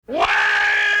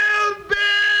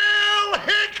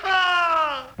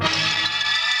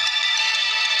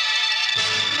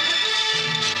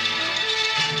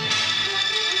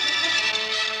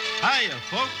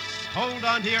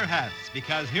onto your hats,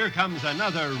 because here comes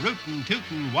another rootin'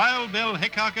 tootin' Wild Bill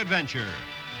Hickok adventure,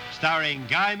 starring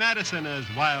Guy Madison as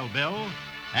Wild Bill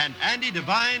and Andy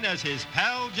Devine as his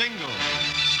pal Jingle.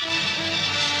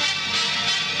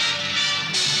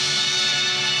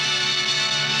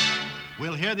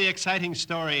 We'll hear the exciting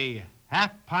story,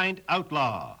 Half-Pint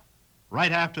Outlaw,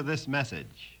 right after this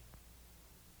message.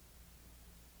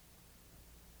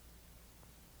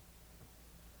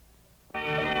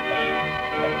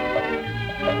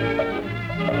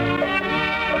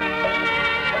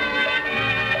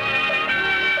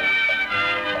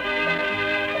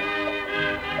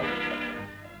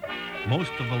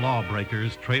 Most of the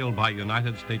lawbreakers trailed by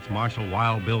United States Marshal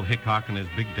Wild Bill Hickok and his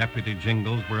big deputy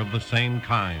Jingles were of the same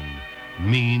kind,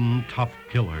 mean, tough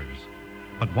killers.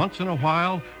 But once in a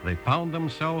while, they found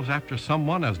themselves after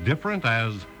someone as different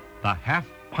as the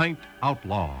Half-Pint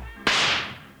Outlaw.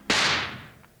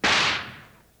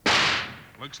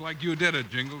 Looks like you did it,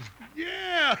 Jingles.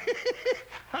 Yeah!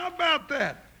 How about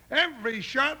that? Every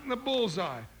shot in the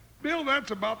bullseye. Bill, that's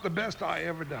about the best I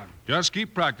ever done. Just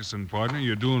keep practicing, partner.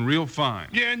 You're doing real fine.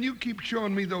 Yeah, and you keep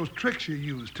showing me those tricks you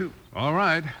use, too. All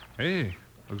right. Hey,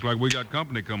 looks like we got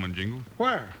company coming, Jingles.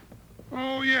 Where?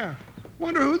 Oh, yeah.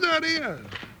 Wonder who that is.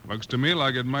 Looks to me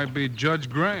like it might be Judge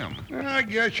Graham. I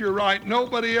guess you're right.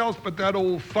 Nobody else but that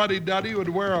old fuddy-duddy would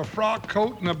wear a frock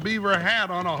coat and a beaver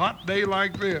hat on a hot day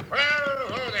like this. Well,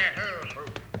 hello there. Hello.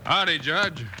 Howdy,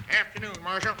 Judge. Afternoon,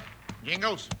 Marshal.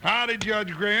 Jingles. Howdy,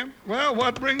 Judge Graham. Well,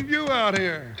 what brings you out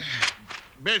here?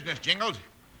 Business, Jingles.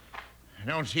 I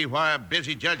don't see why a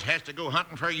busy judge has to go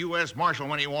hunting for a U.S. Marshal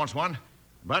when he wants one,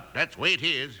 but that's the way it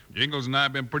is. Jingles and I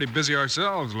have been pretty busy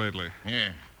ourselves lately.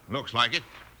 Yeah, looks like it.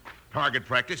 Target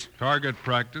practice. Target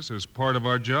practice is part of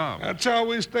our job. That's how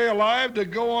we stay alive, to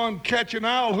go on catching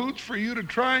owl hoots for you to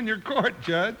try in your court,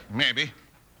 Judge. Maybe.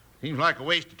 Seems like a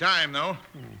waste of time, though.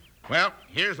 Well,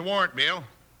 here's the warrant, Bill.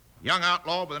 Young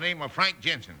outlaw by the name of Frank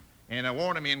Jensen, and I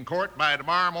want him in court by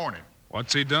tomorrow morning.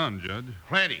 What's he done, Judge?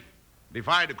 Plenty.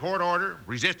 Defied a court order,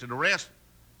 resisted arrest,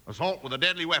 assault with a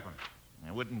deadly weapon.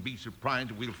 I wouldn't be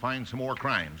surprised if we'll find some more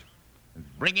crimes.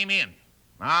 Bring him in.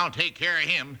 I'll take care of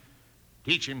him.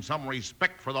 Teach him some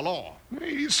respect for the law.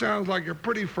 Hey, he sounds like a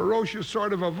pretty ferocious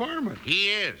sort of a varmint. He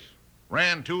is.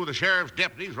 Ran two of the sheriff's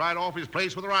deputies right off his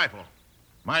place with a rifle.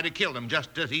 Might have killed him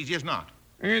just as easy as not.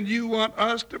 And you want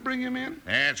us to bring him in?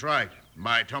 That's right.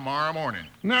 By tomorrow morning.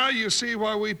 Now you see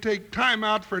why we take time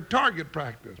out for target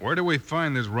practice. Where do we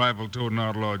find this rifle-toting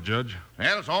outlaw, Judge?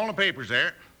 Well, it's all in the papers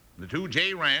there. The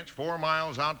 2J Ranch, 4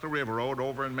 miles out the river road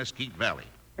over in Mesquite Valley.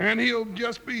 And he'll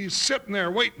just be sitting there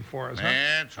waiting for us, huh?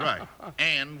 That's right.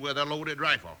 And with a loaded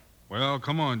rifle. Well,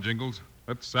 come on, Jingles.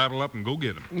 Let's saddle up and go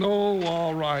get him. No,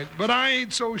 all right. But I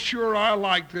ain't so sure I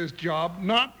like this job.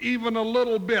 Not even a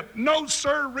little bit. No,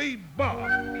 sirree, Bob.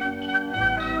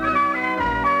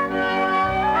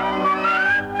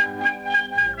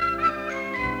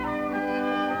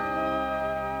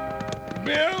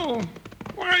 Bill,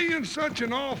 why are you in such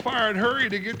an all-fired hurry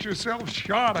to get yourself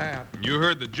shot at? You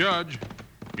heard the judge.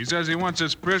 He says he wants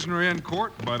his prisoner in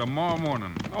court by tomorrow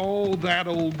morning. Oh, that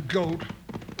old goat.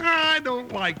 I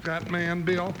don't like that man,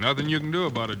 Bill. Nothing you can do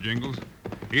about it, Jingles.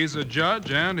 He's a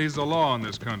judge, and he's the law in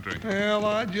this country. Well,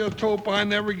 I just hope I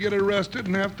never get arrested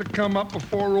and have to come up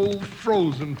before old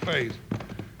Frozen Face.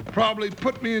 Probably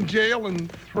put me in jail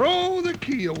and throw the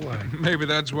key away. Maybe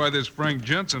that's why this Frank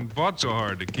Jensen fought so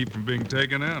hard to keep from being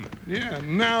taken in. Yeah,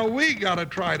 now we gotta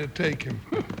try to take him.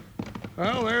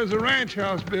 Well, there's the ranch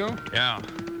house, Bill. Yeah.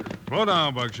 Slow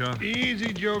down, Buckshot.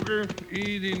 Easy, Joker.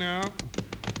 Easy now.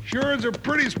 Sure is a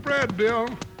pretty spread, Bill.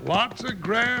 Lots of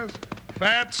grass,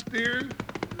 fat steers.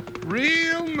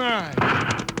 Real nice.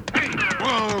 Hey!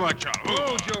 Whoa, Buckshot.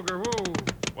 Whoa, Joker, whoa.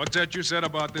 What's that you said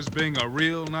about this being a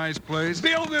real nice place?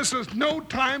 Bill, this is no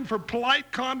time for polite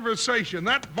conversation.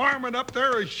 That varmint up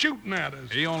there is shooting at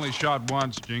us. He only shot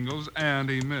once, Jingles, and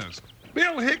he missed.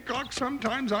 Bill Hickok,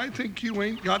 sometimes I think you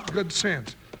ain't got good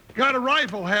sense. Got a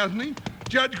rifle, hasn't he?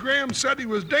 Judge Graham said he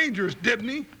was dangerous, didn't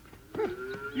he?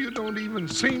 You don't even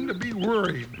seem to be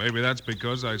worried. Maybe that's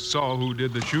because I saw who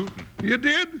did the shooting. You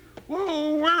did?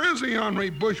 Whoa, where is he, Henri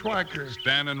Bushwhacker?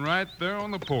 Standing right there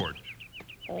on the porch.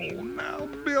 Oh, now,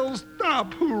 Bill,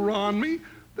 stop hoorahing me.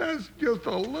 That's just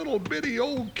a little bitty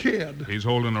old kid. He's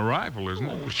holding a rifle, isn't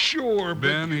he? Oh, sure, but...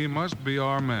 Then he must be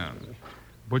our man.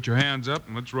 Put your hands up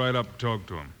and let's ride up and talk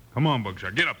to him. Come on,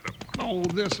 Buckshot, get up there. Oh,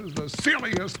 this is the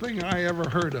silliest thing I ever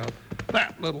heard of.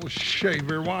 That little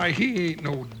shaver, why, he ain't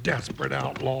no desperate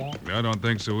outlaw. I don't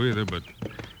think so either, but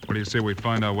what do you say we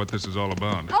find out what this is all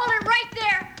about? Hold it right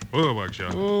there. Whoa,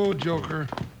 Buckshot. Oh, Joker.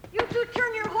 You two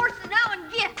turn your horses now and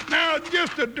get. Now,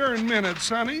 Just a darn minute,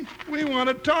 Sonny. We want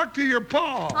to talk to your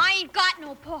pa. I ain't got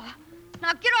no paw.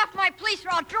 Now get off my place or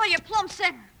I'll throw you plumb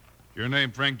center. Your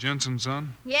name Frank Jensen,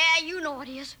 son? Yeah, you know it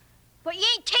is. But you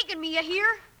ain't taking me, you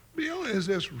hear? Bill, is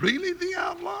this really the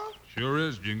outlaw? Sure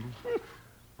is, Jingles.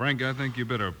 Frank, I think you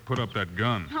better put up that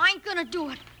gun. I ain't gonna do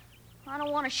it. I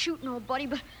don't want to shoot nobody,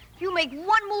 but if you make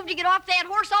one move to get off that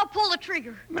horse, I'll pull the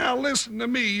trigger. Now listen to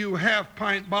me, you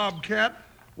half-pint bobcat.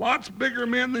 Lots bigger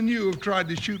men than you have tried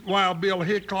to shoot Wild Bill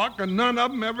Hickok, and none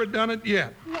of them ever done it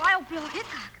yet. Wild Bill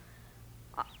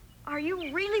Hickok? Are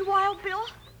you really Wild Bill?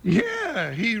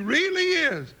 Yeah, he really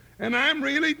is. And I'm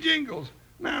really Jingles.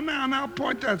 Now,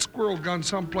 point that squirrel gun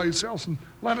someplace else and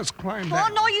let us climb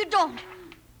down. Oh, no, you don't.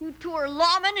 You two are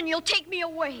lawmen, and you'll take me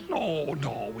away.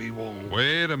 No, we won't.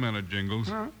 Wait a minute, Jingles.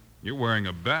 Huh? You're wearing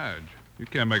a badge. You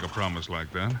can't make a promise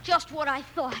like that. Just what I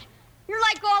thought. You're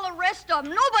like all the rest of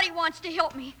them. Nobody wants to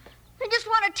help me. They just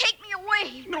want to take me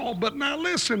away. No, but now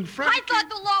listen, Frank. I thought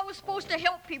the law was supposed to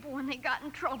help people when they got in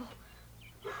trouble.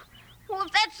 Well,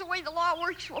 if that's the way the law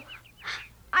works, well,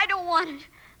 I don't want it.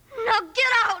 Now get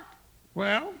out.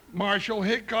 Well, Marshal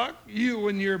Hickok, you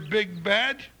and your big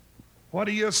badge, what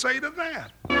do you say to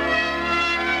that?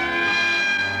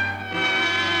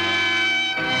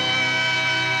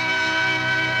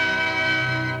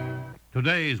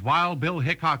 Today's Wild Bill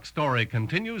Hickok story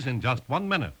continues in just 1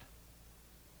 minute.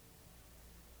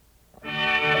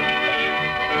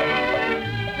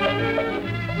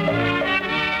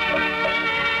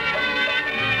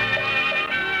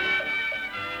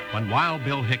 When Wild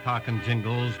Bill Hickok and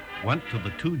Jingles went to the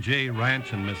 2J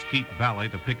Ranch in Mesquite Valley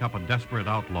to pick up a desperate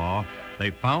outlaw,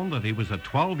 they found that he was a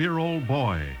 12-year-old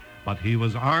boy, but he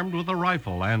was armed with a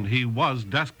rifle and he was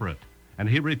desperate, and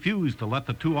he refused to let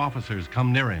the two officers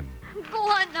come near him. Go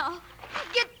on now.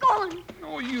 Get going.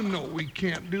 Oh, you know we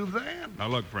can't do that. Now,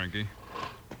 look, Frankie.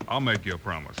 I'll make you a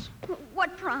promise.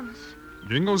 What promise?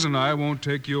 Jingles and I won't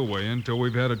take you away until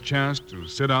we've had a chance to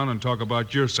sit down and talk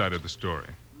about your side of the story.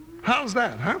 How's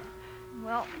that, huh?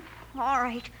 Well, all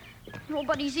right.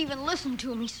 Nobody's even listened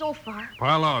to me so far.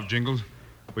 Pile off, Jingles.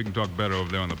 We can talk better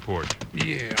over there on the porch.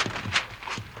 Yeah.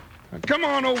 Now, come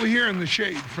on over here in the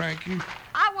shade, Frankie.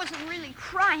 I wasn't really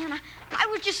crying. I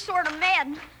was just sort of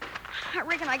mad. I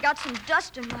reckon I got some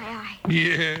dust in my eye.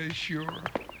 Yeah, sure.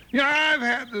 Yeah, I've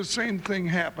had the same thing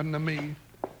happen to me.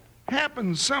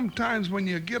 Happens sometimes when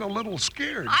you get a little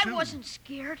scared, too. I wasn't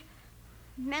scared.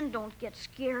 Men don't get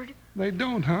scared. They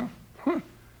don't, huh?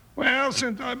 Well,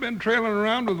 since I've been trailing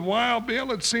around with Wild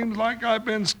Bill, it seems like I've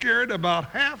been scared about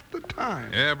half the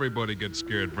time. Everybody gets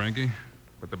scared, Frankie.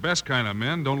 But the best kind of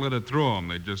men don't let it throw them.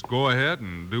 They just go ahead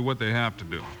and do what they have to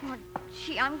do. Well,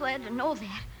 gee, I'm glad to know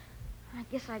that. I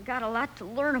guess I got a lot to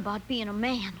learn about being a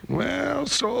man. Well,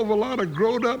 so have a lot of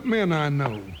grown-up men I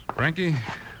know. Frankie,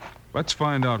 let's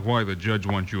find out why the judge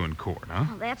wants you in court, huh?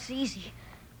 Well, that's easy.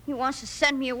 He wants to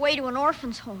send me away to an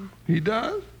orphan's home. He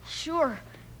does? Sure.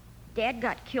 Dad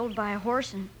got killed by a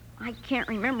horse, and I can't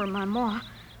remember my ma.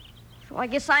 So I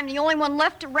guess I'm the only one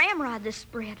left to ramrod this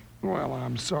spread. Well,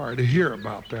 I'm sorry to hear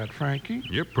about that, Frankie.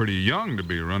 You're pretty young to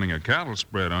be running a cattle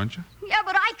spread, aren't you? Yeah,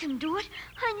 but I can do it.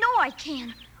 I know I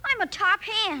can. I'm a top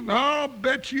hand. I'll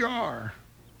bet you are.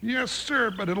 Yes,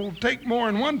 sir, but it'll take more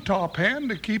than one top hand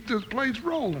to keep this place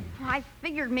rolling. I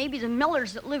figured maybe the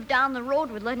Millers that live down the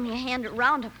road would lend me a hand at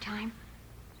roundup time.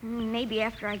 Maybe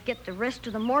after I get the rest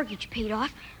of the mortgage paid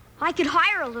off, I could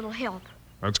hire a little help.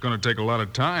 That's going to take a lot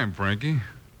of time, Frankie.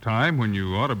 Time when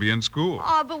you ought to be in school.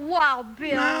 Oh, but Wild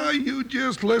Bill. Now, you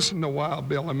just listen to Wild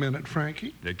Bill a minute,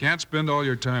 Frankie. You can't spend all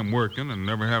your time working and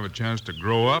never have a chance to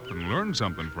grow up and learn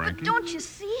something, Frankie. But don't you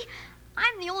see?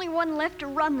 I'm the only one left to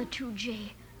run the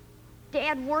 2J.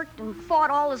 Dad worked and fought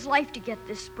all his life to get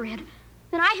this spread.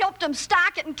 Then I helped him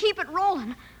stock it and keep it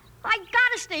rolling. I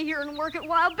gotta stay here and work at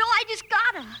Wild Bill. I just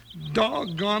gotta.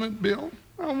 Doggone it, Bill.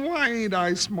 Now, why ain't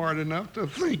I smart enough to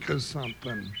think of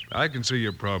something? I can see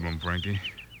your problem, Frankie.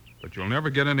 But you'll never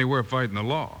get anywhere fighting the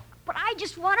law. But I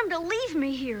just want him to leave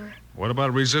me here. What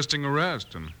about resisting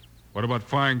arrest? And what about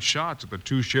firing shots at the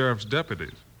two sheriff's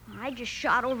deputies? I just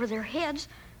shot over their heads.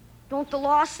 Don't the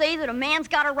law say that a man's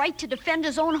got a right to defend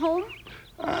his own home?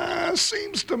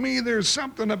 Seems to me there's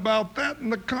something about that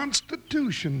in the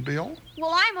Constitution, Bill.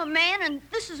 Well, I'm a man, and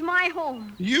this is my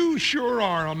home. You sure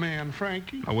are a man,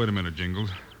 Frankie. Now, wait a minute, Jingles.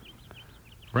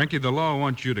 Frankie, the law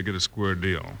wants you to get a square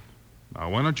deal. Now,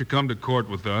 why don't you come to court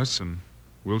with us, and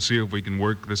we'll see if we can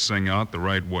work this thing out the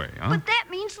right way, huh? But that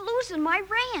means losing my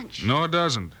ranch. No, it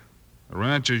doesn't. The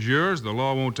ranch is yours. The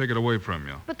law won't take it away from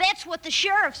you. But that's what the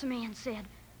sheriff's man said.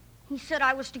 He said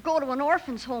I was to go to an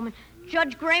orphan's home, and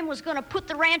Judge Graham was going to put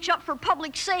the ranch up for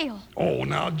public sale. Oh,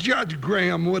 now, Judge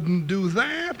Graham wouldn't do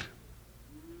that.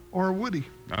 Or would he?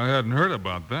 I hadn't heard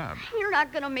about that. You're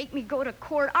not going to make me go to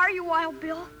court, are you, Wild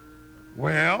Bill?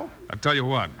 Well, I tell you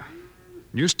what.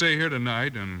 You stay here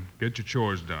tonight and get your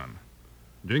chores done.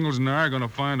 Jingles and I are going to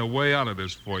find a way out of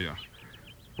this for you.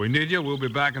 If we need you, we'll be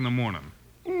back in the morning.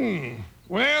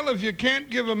 Well, if you can't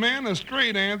give a man a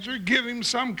straight answer, give him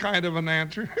some kind of an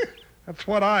answer. That's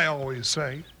what I always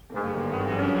say.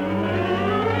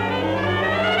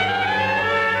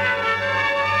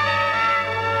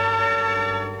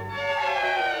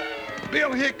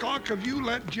 Bill Hickok, if you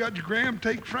let Judge Graham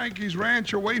take Frankie's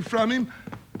ranch away from him,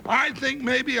 I think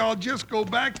maybe I'll just go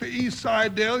back to East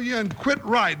Sidelia and quit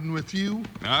riding with you.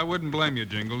 I wouldn't blame you,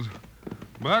 Jingles.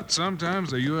 But sometimes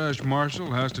the U.S.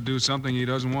 Marshal has to do something he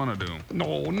doesn't want to do.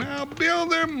 No, now, Bill,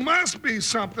 there must be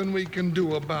something we can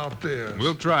do about this.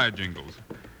 We'll try, Jingles.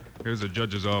 Here's the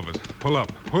judge's office. Pull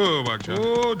up. Whoa, Buckshot.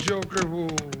 Oh, Joker, whoa.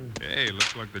 Hey,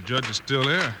 looks like the judge is still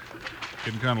here.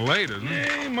 Getting kind of late, isn't it?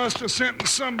 Yeah, he must have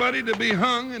sentenced somebody to be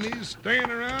hung, and he's staying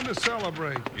around to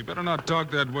celebrate. You better not talk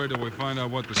that way till we find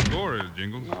out what the score is,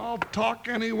 Jingles. I'll talk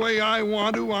any way I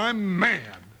want to. I'm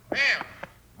mad. Well,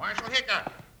 Marshal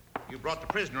Hickok, you brought the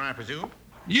prisoner, I presume?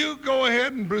 You go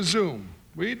ahead and presume.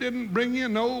 We didn't bring you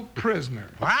no prisoner.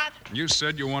 What? You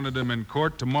said you wanted him in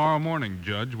court tomorrow morning,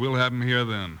 Judge. We'll have him here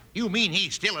then. You mean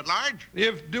he's still at large?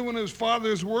 If doing his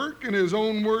father's work and his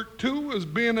own work, too, is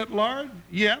being at large,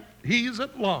 yep, he's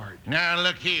at large. Now,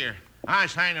 look here. I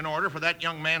signed an order for that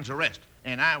young man's arrest,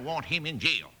 and I want him in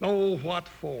jail. Oh, what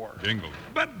for? Jingles.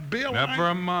 But, Bill,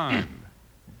 Never mind.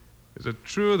 Is it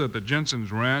true that the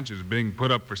Jensen's ranch is being put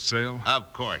up for sale?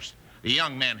 Of course. The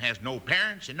young man has no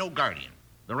parents and no guardian.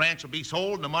 The ranch will be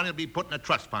sold, and the money will be put in a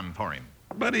trust fund for him.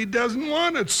 But he doesn't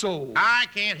want it sold. I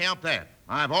can't help that.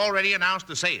 I've already announced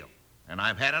the sale, and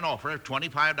I've had an offer of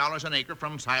 $25 an acre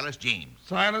from Silas James.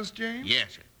 Silas James?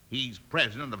 Yes, sir. He's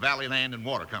president of the Valley Land and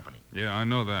Water Company. Yeah, I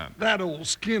know that. That old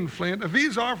skinflint. If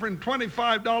he's offering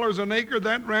 $25 an acre,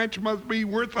 that ranch must be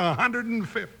worth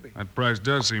 $150. That price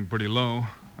does seem pretty low.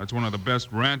 That's one of the best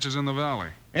ranches in the valley.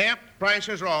 Yep,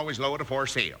 prices are always low at a for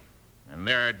sale. And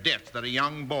there are debts that a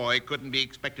young boy couldn't be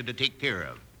expected to take care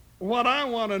of. What I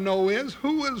want to know is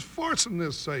who is forcing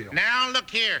this sale? Now, look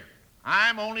here.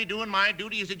 I'm only doing my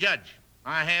duty as a judge.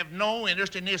 I have no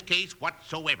interest in this case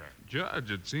whatsoever.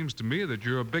 Judge, it seems to me that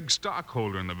you're a big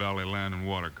stockholder in the Valley Land and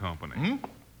Water Company.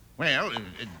 Well,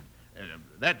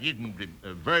 that you can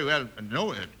very well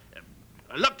know.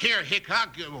 Look here,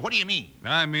 Hickok, what do you mean?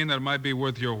 I mean that it might be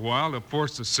worth your while to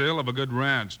force the sale of a good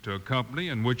ranch to a company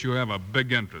in which you have a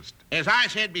big interest. As I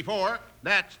said before,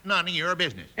 that's none of your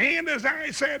business. And as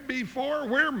I said before,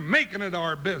 we're making it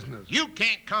our business. You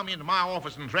can't come into my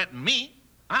office and threaten me.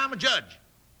 I'm a judge.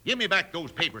 Give me back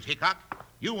those papers, Hickok.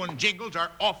 You and Jingles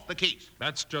are off the case.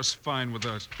 That's just fine with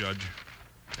us, Judge.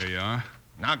 Here you are.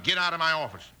 Now get out of my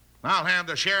office. I'll have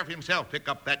the sheriff himself pick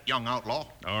up that young outlaw.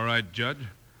 All right, Judge.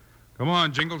 Come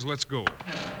on, Jingles, let's go.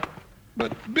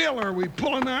 But, Bill, are we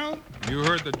pulling out? You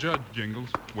heard the judge, Jingles.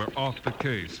 We're off the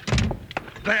case.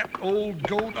 That old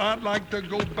goat, I'd like to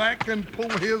go back and pull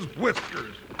his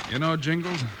whiskers. You know,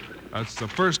 Jingles, that's the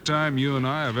first time you and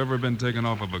I have ever been taken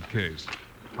off of a case.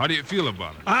 How do you feel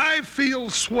about it? I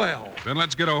feel swell. Then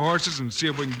let's get our horses and see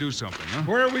if we can do something, huh?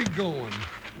 Where are we going?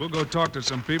 We'll go talk to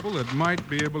some people that might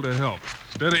be able to help.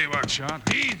 Steady,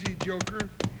 Buckshot. Easy, Joker.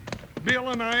 Bill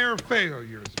and I are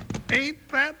failures. Ain't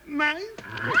that nice?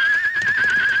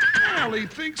 Well, he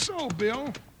thinks so,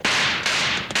 Bill.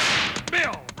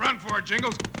 Bill! Run for it,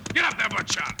 Jingles. Get up there,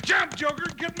 Buckshot. Jump, Joker!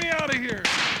 Get me out of here!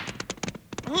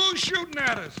 Who's shooting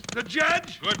at us? The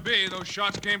judge? Could be. Those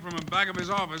shots came from the back of his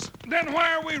office. Then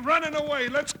why are we running away?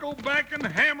 Let's go back and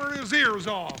hammer his ears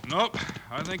off. Nope.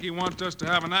 I think he wants us to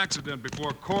have an accident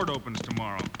before court opens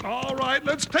tomorrow. All right,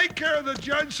 let's take care of the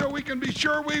judge so we can be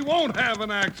sure we won't have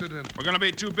an accident. We're going to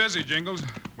be too busy, Jingles.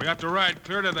 We have to ride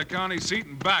clear to the county seat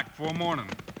and back before morning.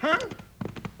 Huh?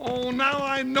 Oh, now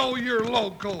I know you're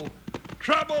local.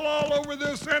 Trouble all over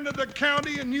this end of the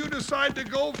county, and you decide to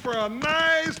go for a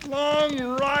nice long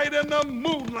ride in the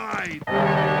moonlight.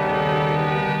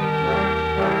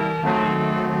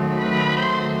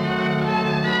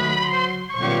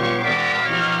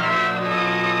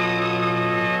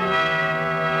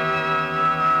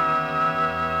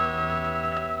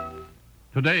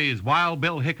 Today's Wild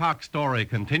Bill Hickok story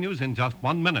continues in just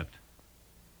 1 minute.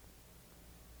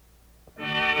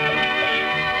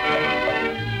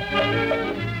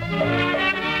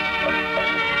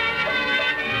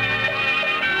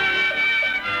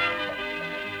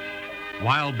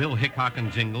 Wild Bill Hickok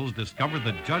and Jingles discovered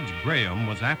that Judge Graham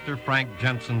was after Frank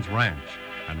Jensen's ranch,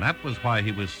 and that was why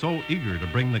he was so eager to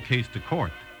bring the case to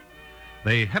court.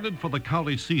 They headed for the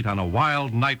county seat on a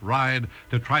wild night ride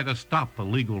to try to stop the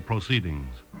legal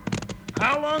proceedings.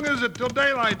 How long is it till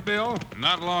daylight, Bill?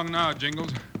 Not long now,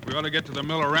 Jingles. We ought to get to the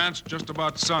Miller Ranch just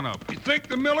about sunup. You think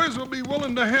the Millers will be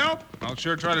willing to help? I'll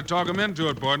sure try to talk them into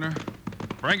it, partner.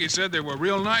 Frankie said they were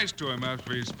real nice to him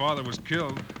after his father was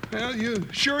killed. Well, you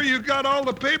sure you got all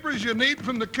the papers you need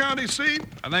from the county seat?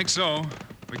 I think so.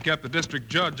 We kept the district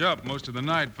judge up most of the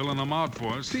night filling them out for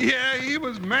us. Yeah, he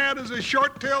was mad as a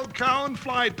short-tailed cow in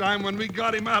fly time when we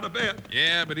got him out of bed.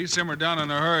 Yeah, but he simmered down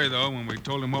in a hurry, though, when we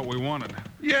told him what we wanted.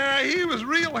 Yeah, he was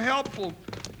real helpful.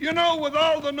 You know, with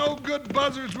all the no-good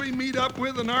buzzers we meet up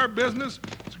with in our business,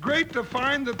 it's great to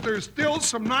find that there's still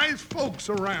some nice folks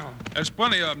around. There's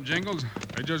plenty of them, Jingles.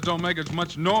 They just don't make as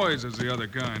much noise as the other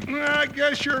kind. I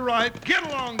guess you're right. Get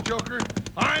along, Joker.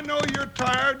 I know you're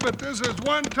tired, but this is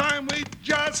one time we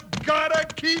just gotta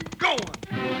keep going.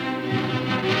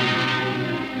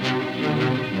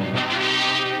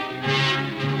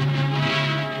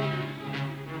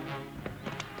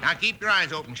 Now keep your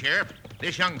eyes open, Sheriff.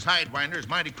 This young sidewinder's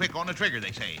mighty quick on the trigger,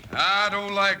 they say. I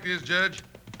don't like this, Judge.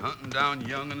 Hunting down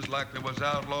young'uns like they was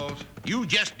outlaws. You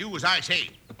just do as I say.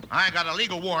 I got a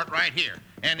legal warrant right here,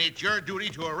 and it's your duty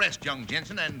to arrest young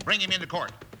Jensen and bring him into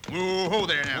court. Whoa,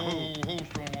 there now. Whoa,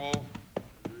 Stonewall.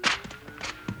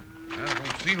 I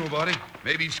don't see nobody.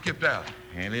 Maybe he skipped out.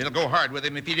 And it'll go hard with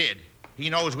him if he did. He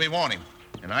knows we want him,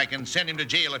 and I can send him to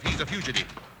jail if he's a fugitive.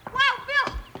 Wild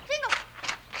Bill! Jingle!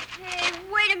 Hey,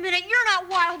 wait a minute. You're not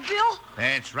Wild Bill.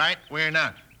 That's right, we're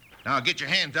not. Now get your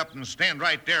hands up and stand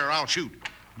right there or I'll shoot.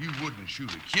 You wouldn't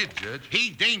shoot a kid, Judge.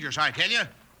 He's dangerous, I tell you.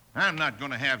 I'm not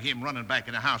going to have him running back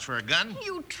in the house for a gun.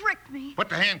 You tricked me. Put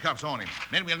the handcuffs on him.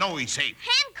 Then we'll know he's safe.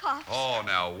 Handcuffs? Oh,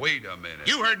 now, wait a minute.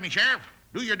 You heard me, Sheriff.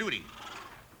 Do your duty.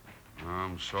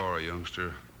 I'm sorry,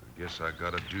 youngster. I guess I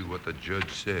gotta do what the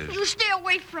judge says. You stay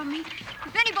away from me.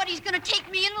 If anybody's gonna take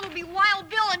me in, it'll be Wild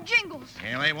Bill and Jingles.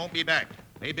 Well, they won't be back.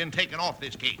 They've been taken off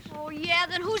this case. Oh, yeah?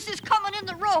 Then who's this coming in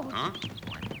the road? Huh?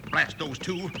 Blast those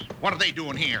two. What are they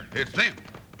doing here? It's them.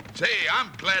 Say, I'm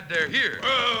glad they're here.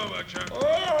 Oh,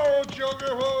 Oh,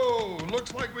 Joker, whoa.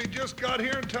 Looks like we just got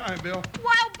here in time, Bill.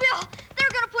 Wild Bill! They're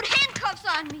gonna put handcuffs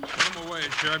on me. Put them away,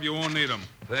 Sheriff. You won't need them.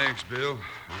 Thanks, Bill.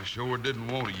 I sure didn't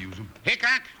want to use them.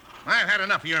 Hickok, I've had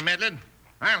enough of your meddling.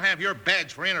 I'll have your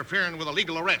badge for interfering with a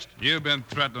legal arrest. You've been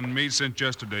threatening me since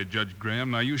yesterday, Judge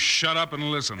Graham. Now you shut up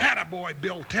and listen. Attaboy,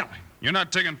 Bill, tell him. You're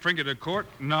not taking Frankie to court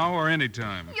now or any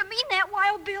time. You mean that,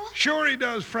 Wild Bill? Sure he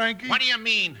does, Frankie. What do you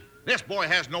mean? This boy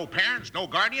has no parents, no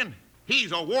guardian.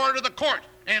 He's a ward of the court,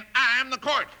 and I'm the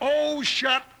court. Oh,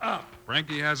 shut up.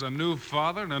 Frankie has a new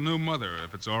father and a new mother,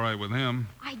 if it's all right with him.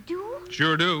 I do?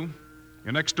 Sure do.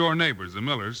 Your next-door neighbors, the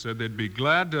Millers, said they'd be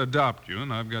glad to adopt you,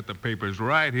 and I've got the papers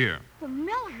right here. The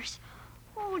Millers?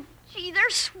 Oh, gee, they're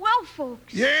swell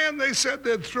folks. Yeah, and they said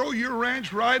they'd throw your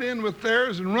ranch right in with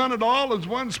theirs and run it all as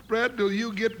one spread till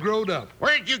you get growed up.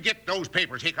 Where'd you get those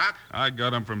papers, Hickok? I got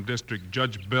them from District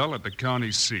Judge Bell at the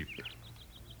county seat.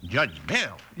 Judge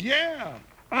Bell. Yeah.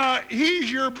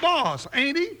 He's your boss,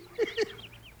 ain't he?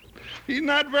 He's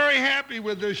not very happy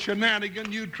with this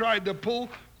shenanigan you tried to pull,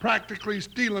 practically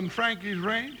stealing Frankie's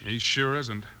range. He sure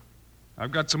isn't.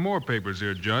 I've got some more papers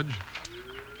here, Judge.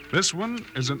 This one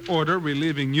is an order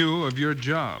relieving you of your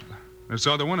job. This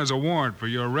other one is a warrant for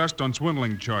your arrest on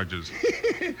swindling charges.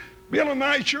 Bill and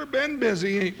I sure been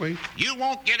busy, ain't we? You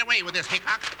won't get away with this,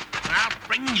 Hickok. I'll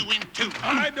break you in two.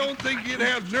 I don't think you'd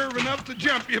have nerve enough to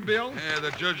jump you, Bill. Yeah,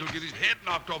 the judge will get his head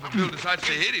knocked off if Bill decides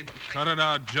to hit him. Cut it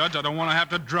out, Judge. I don't want to have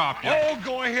to drop you. Oh,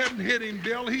 go ahead and hit him,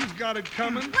 Bill. He's got it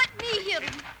coming. Let me hit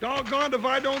him. Doggone if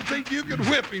I don't think you could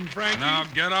whip him, Frankie. Now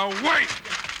get away!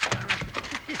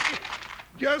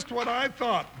 Just what I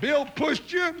thought. Bill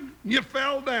pushed you, you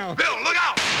fell down. Bill, look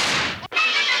out!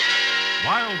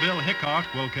 Wild Bill Hickok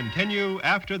will continue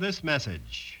after this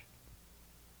message.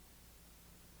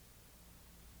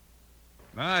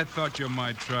 I thought you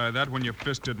might try that when your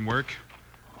fist didn't work.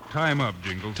 Tie him up,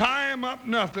 Jingles. Tie him up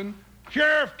nothing.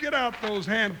 Sheriff, get out those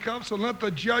handcuffs and let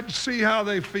the judge see how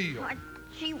they feel. Oh,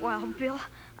 gee, Wild Bill.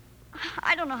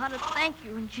 I don't know how to thank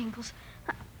you and Jingles.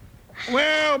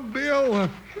 Well, Bill,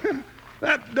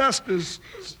 that dust is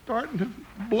starting to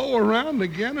blow around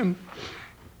again, and,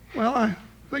 well, I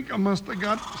think I must have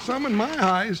got some in my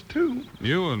eyes, too.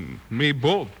 You and me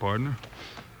both, partner.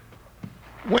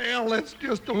 Well, let's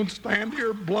just don't stand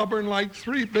here blubbering like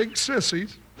three big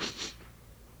sissies.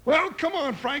 Well, come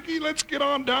on, Frankie. Let's get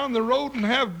on down the road and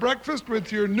have breakfast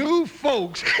with your new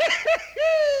folks.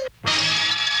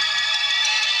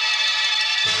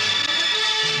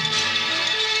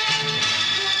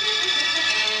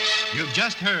 You've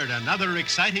just heard another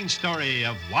exciting story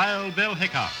of Wild Bill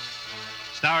Hickok,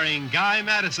 starring Guy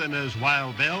Madison as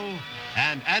Wild Bill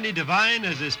and Andy Devine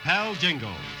as his pal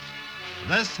Jingles.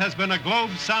 This has been a Globe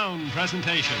Sound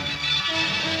presentation.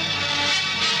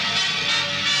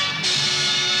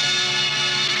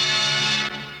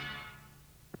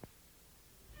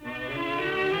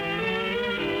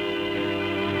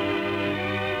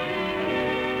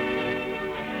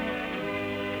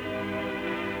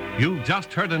 You've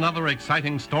just heard another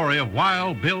exciting story of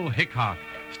Wild Bill Hickok,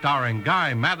 starring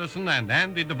Guy Madison and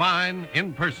Andy Devine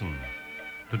in person.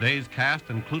 Today's cast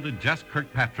included Jess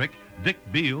Kirkpatrick, Dick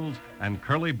Beals, and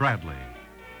Curly Bradley.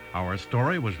 Our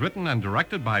story was written and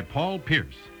directed by Paul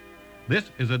Pierce.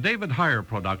 This is a David Heyer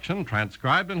production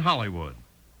transcribed in Hollywood.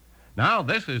 Now,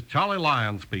 this is Charlie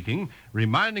Lyon speaking,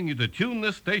 reminding you to tune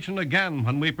this station again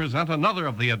when we present another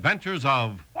of the adventures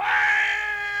of